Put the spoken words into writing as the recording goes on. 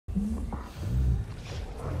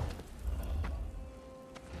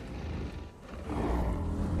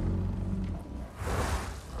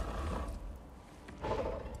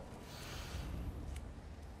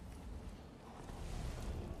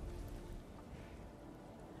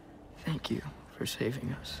Thank you for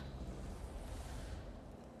saving us.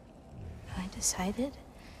 I decided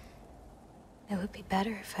it would be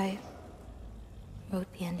better if I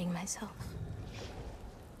wrote the ending myself.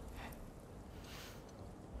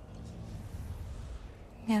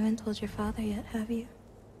 You haven't told your father yet, have you?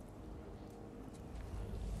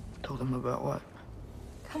 Told him about what?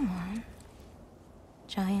 Come on.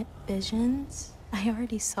 Giant visions? I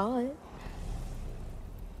already saw it.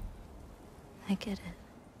 I get it.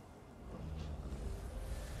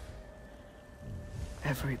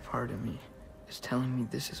 Every part of me is telling me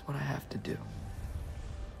this is what I have to do.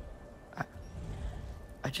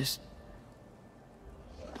 I just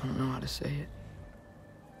don't know how to say it.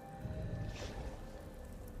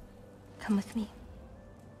 Come with me.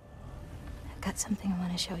 I've got something I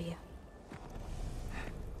want to show you.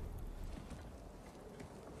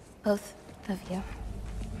 Both of you.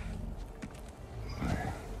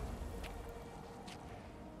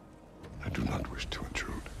 I do not wish to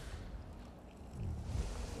intrude.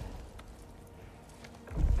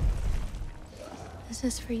 This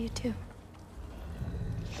is for you too.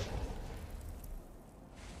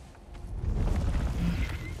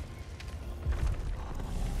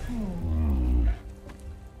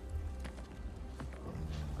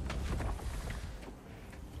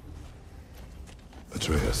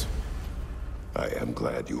 Atreus, I am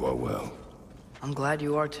glad you are well. I'm glad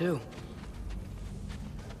you are too.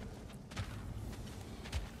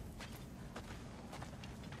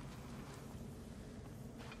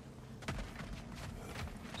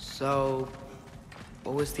 So,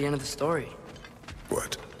 what was the end of the story?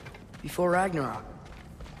 What? Before Ragnarok,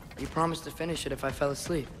 you promised to finish it if I fell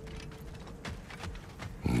asleep.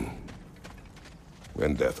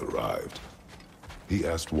 When death arrived, he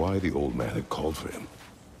asked why the old man had called for him.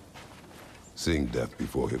 Seeing death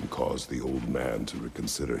before him caused the old man to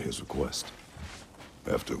reconsider his request.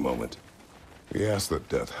 After a moment, he asked that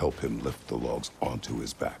death help him lift the logs onto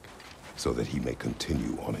his back, so that he may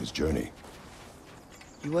continue on his journey.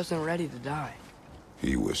 He wasn't ready to die.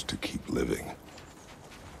 He wished to keep living.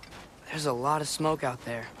 There's a lot of smoke out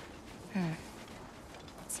there.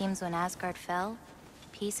 Seems when Asgard fell,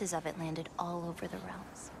 pieces of it landed all over the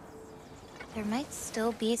realms. There might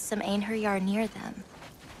still be some Einherjar near them,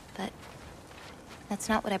 but that's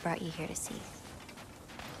not what I brought you here to see.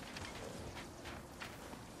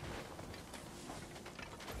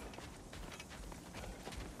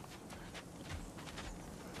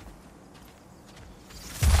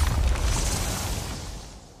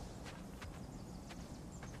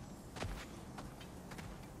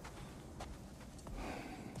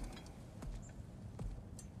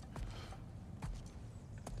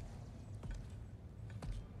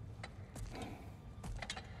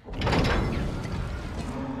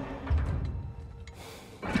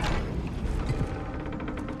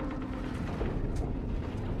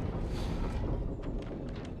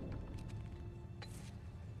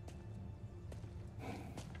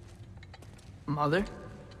 Mother?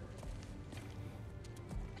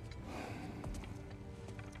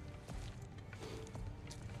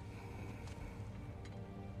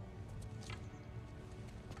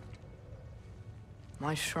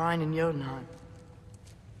 My shrine in Jotunheim.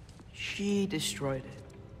 She destroyed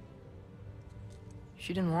it.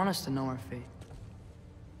 She didn't want us to know our fate.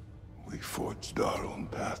 We forged our own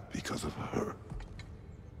path because of her.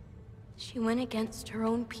 She went against her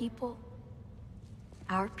own people.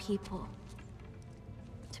 Our people.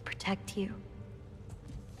 To protect you.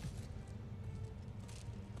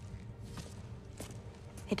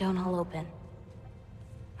 They don't all open.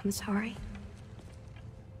 I'm sorry.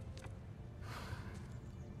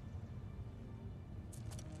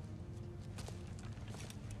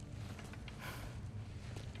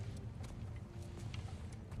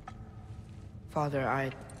 Father, I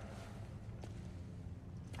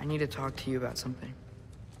need to talk to you about something.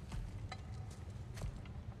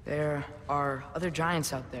 There are other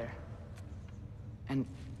giants out there, and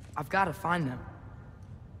I've got to find them.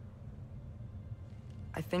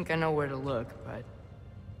 I think I know where to look, but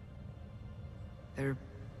they're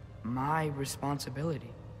my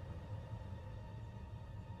responsibility.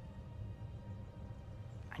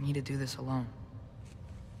 I need to do this alone.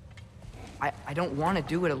 I don't want to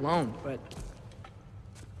do it alone, but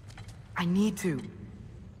I need to.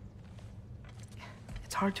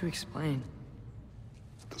 It's hard to explain.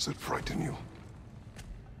 Does it frighten you?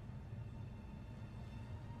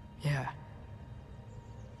 Yeah.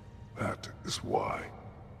 That is why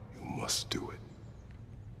you must do it.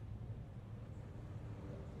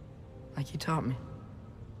 Like you taught me.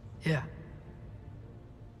 Yeah.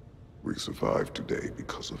 We survived today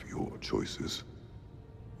because of your choices.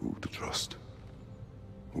 Who to trust?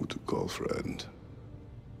 who to call friend.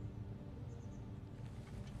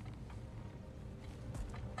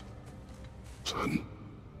 Son,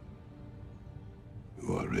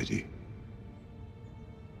 you are ready.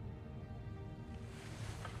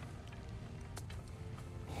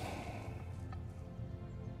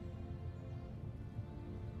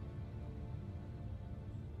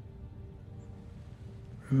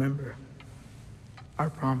 Remember our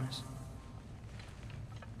promise.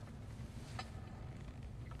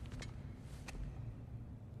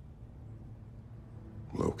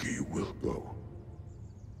 Loki will go.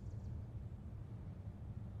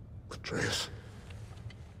 Atreus.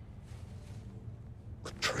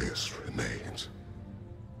 Atreus remains.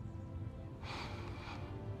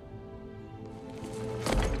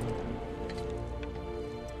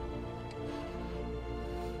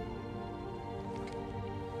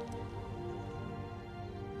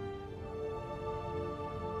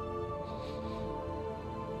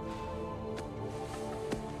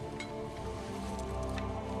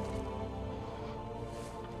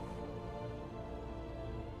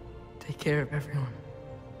 Take care of everyone.